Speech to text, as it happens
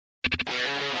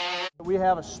We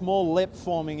have a small lip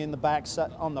forming in the back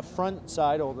on the front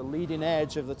side, or the leading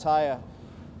edge of the tire.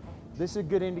 This is a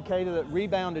good indicator that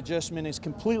rebound adjustment is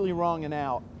completely wrong and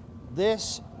out.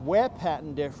 This wear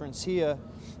pattern difference here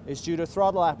is due to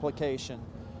throttle application.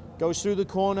 Goes through the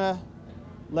corner,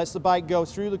 lets the bike go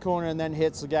through the corner, and then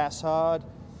hits the gas hard,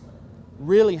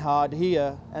 really hard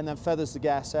here, and then feathers the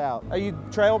gas out. Are you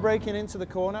trail braking into the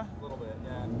corner? A little bit,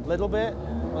 yeah. Little bit?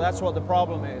 Well, that's what the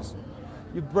problem is.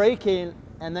 You're braking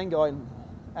and then going,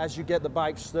 as you get the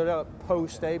bike stood up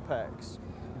post apex,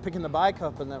 picking the bike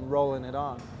up and then rolling it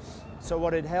on. So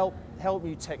what it'd help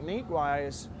you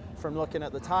technique-wise from looking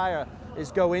at the tire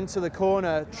is go into the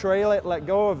corner, trail it, let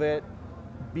go of it,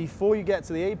 before you get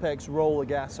to the apex, roll the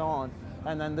gas on.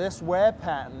 And then this wear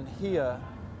pattern here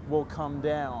will come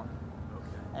down.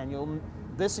 Okay. And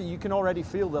you can already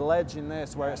feel the ledge in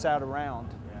this where it's out of round,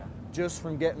 just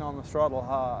from getting on the throttle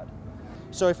hard.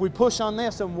 So if we push on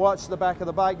this and watch the back of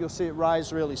the bike, you'll see it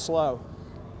rise really slow.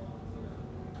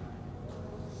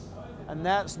 And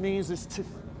that means there's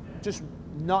just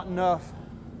not enough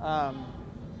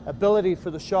ability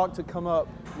for the shock to come up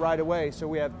right away. So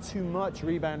we have too much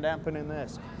rebound damping in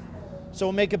this. So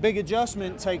we'll make a big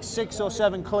adjustment, take 6 or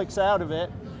 7 clicks out of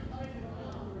it.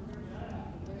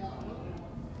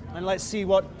 And let's see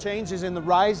what changes in the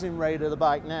rising rate of the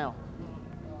bike now.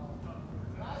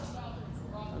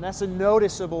 And that's a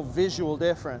noticeable visual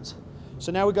difference.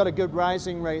 So now we've got a good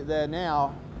rising rate there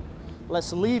now.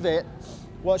 Let's leave it.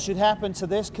 What should happen to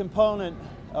this component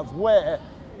of wear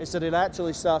is that it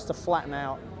actually starts to flatten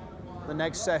out the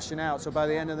next session out. So by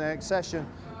the end of the next session,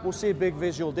 we'll see a big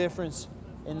visual difference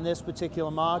in this particular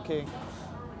marking.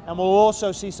 And we'll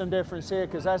also see some difference here,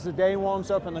 because as the day warms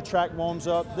up and the track warms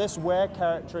up, this wear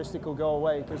characteristic will go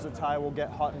away because the tire will get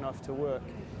hot enough to work.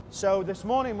 So this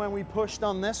morning when we pushed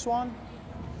on this one,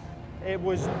 it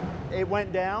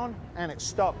went down and it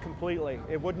stopped completely.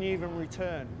 It wouldn't even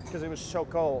return because it was so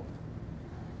cold.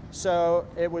 So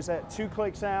it was at 2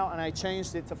 clicks out, and I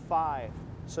changed it to 5.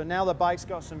 So now the bike's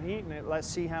got some heat in it. Let's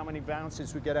see how many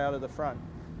bounces we get out of the front.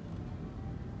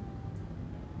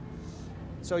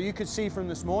 So you could see from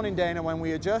this morning, Dana, when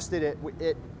we adjusted it,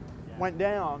 it went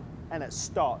down and it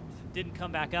stopped. Didn't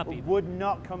come back up even. It would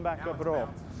not come back up at all.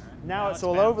 Bouncing, right? Now it's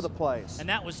all over the place. And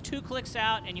that was 2 clicks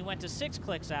out, and you went to 6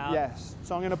 clicks out. Yes.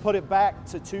 So I'm going to put it back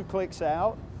to 2 clicks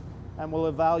out, and we'll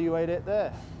evaluate it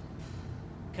there.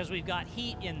 Because we've got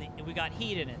heat in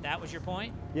it. That was your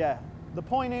point? Yeah. The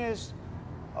point is,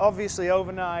 obviously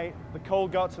overnight, the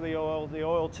cold got to the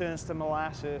oil turns to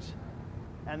molasses,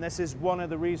 and this is one of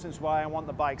the reasons why I want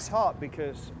the bikes hot,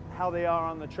 because how they are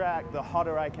on the track, the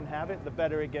hotter I can have it, the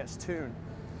better it gets tuned.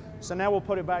 So now we'll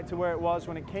put it back to where it was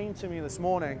when it came to me this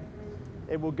morning.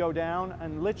 It will go down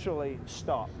and literally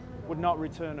stop, would not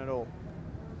return at all.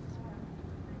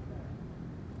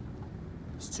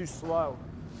 It's too slow.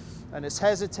 And it's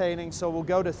hesitating, so we'll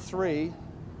go to 3.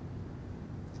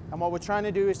 And what we're trying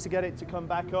to do is to get it to come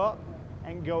back up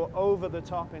and go over the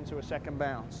top into a second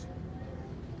bounce.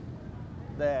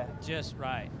 There. Just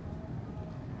right.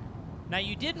 Now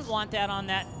you didn't want that on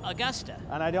that Augusta.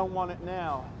 And I don't want it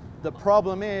now. The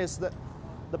problem is that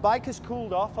the bike has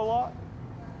cooled off a lot.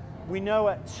 We know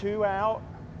at 2 out,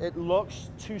 it looks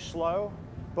too slow,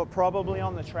 but probably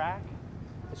on the track,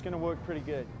 it's going to work pretty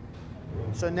good.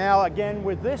 So now again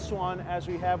with this one, as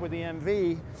we have with the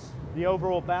MV, the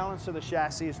overall balance of the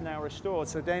chassis is now restored.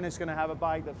 So Dana's going to have a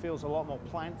bike that feels a lot more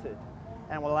planted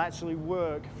and will actually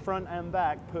work front and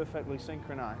back perfectly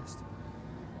synchronized.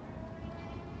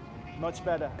 Much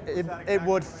better. It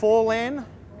would fall in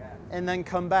and then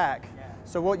come back.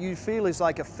 So what you feel is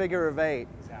like a figure of 8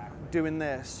 doing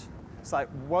this. It's like,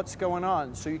 what's going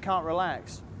on? So you can't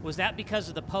relax. Was that because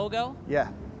of the pogo? Yeah,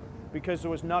 because there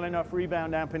was not enough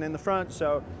rebound damping in the front.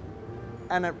 So,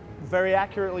 and it very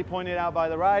accurately pointed out by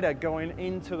the rider, going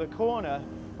into the corner,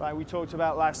 like we talked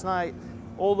about last night,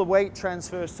 all the weight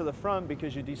transfers to the front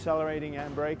because you're decelerating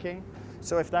and braking.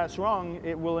 So if that's wrong,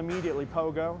 it will immediately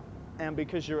pogo. And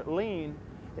because you're at lean,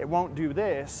 it won't do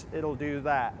this, it'll do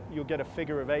that. You'll get a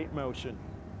figure of 8 motion.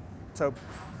 So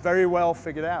very well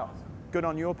figured out. Good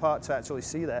on your part to actually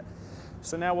see that.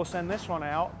 So now we'll send this one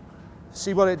out,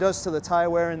 see what it does to the tire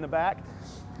wear in the back,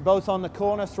 both on the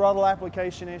corner throttle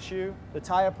application issue, the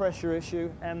tire pressure issue,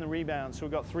 and the rebound. So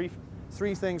we've got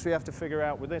three things we have to figure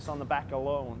out with this on the back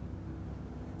alone.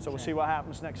 So we'll see what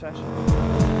happens next session.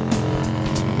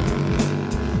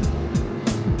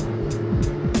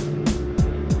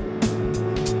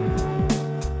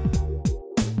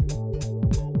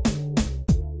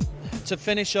 To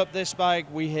finish up this bike,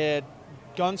 we had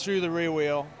gone through the rear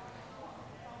wheel,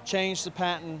 changed the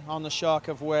pattern on the shock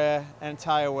of wear and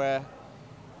tire wear,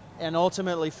 and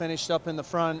ultimately finished up in the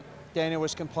front. Dana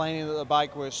was complaining that the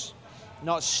bike was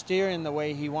not steering the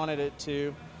way he wanted it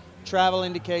to. Travel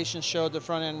indications showed the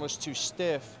front end was too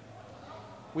stiff.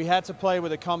 We had to play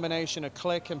with a combination of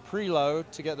click and preload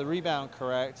to get the rebound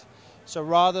correct. So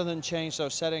rather than change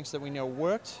those settings that we know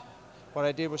worked, what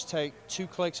I did was take 2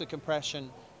 clicks of compression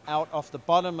out off the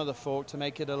bottom of the fork to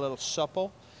make it a little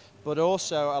supple, but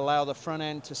also allow the front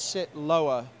end to sit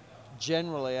lower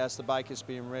generally as the bike is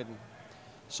being ridden.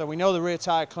 So we know the rear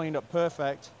tire cleaned up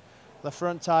perfect. The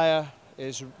front tire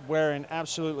is wearing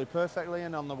absolutely perfectly,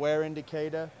 and on the wear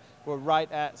indicator, we're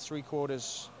right at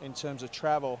 3/4 in terms of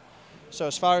travel. So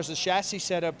as far as the chassis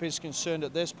setup is concerned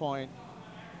at this point,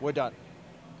 we're done.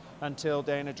 Until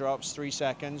Dana drops 3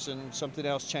 seconds and something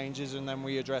else changes, and then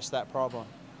we address that problem.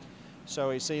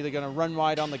 So it's either going to run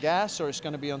wide on the gas or it's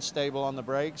going to be unstable on the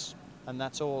brakes, and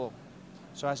that's all.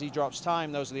 So as he drops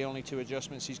time, those are the only 2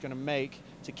 adjustments he's going to make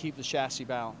to keep the chassis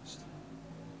balanced.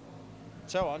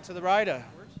 So on to the rider.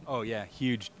 Oh yeah,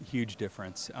 huge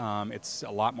difference. It's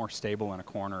a lot more stable in a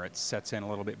corner. It sets in a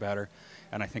little bit better,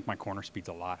 and I think my corner speed's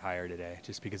a lot higher today,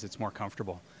 just because it's more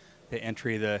comfortable. The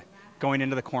entry, going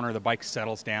into the corner, the bike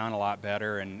settles down a lot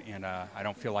better, and I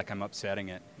don't feel like I'm upsetting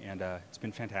it, and it's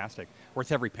been fantastic.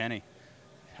 Worth every penny.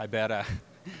 I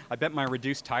bet my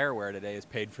reduced tire wear today is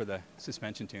paid for the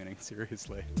suspension tuning.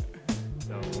 Seriously.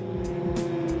 So.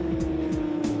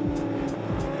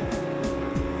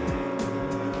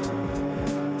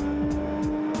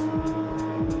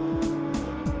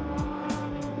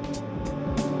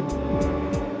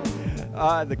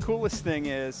 The coolest thing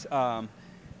is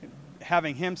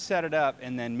having him set it up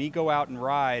and then me go out and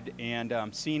ride and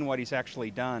seeing what he's actually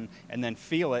done and then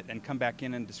feel it and come back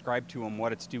in and describe to him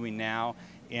what it's doing now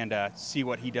and see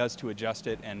what he does to adjust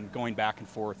it and going back and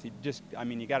forth.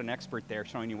 You got an expert there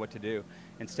showing you what to do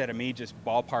instead of me just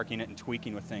ballparking it and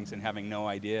tweaking with things and having no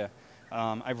idea.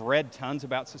 I've read tons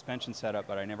about suspension setup,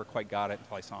 but I never quite got it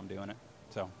until I saw him doing it.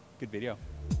 So, good video.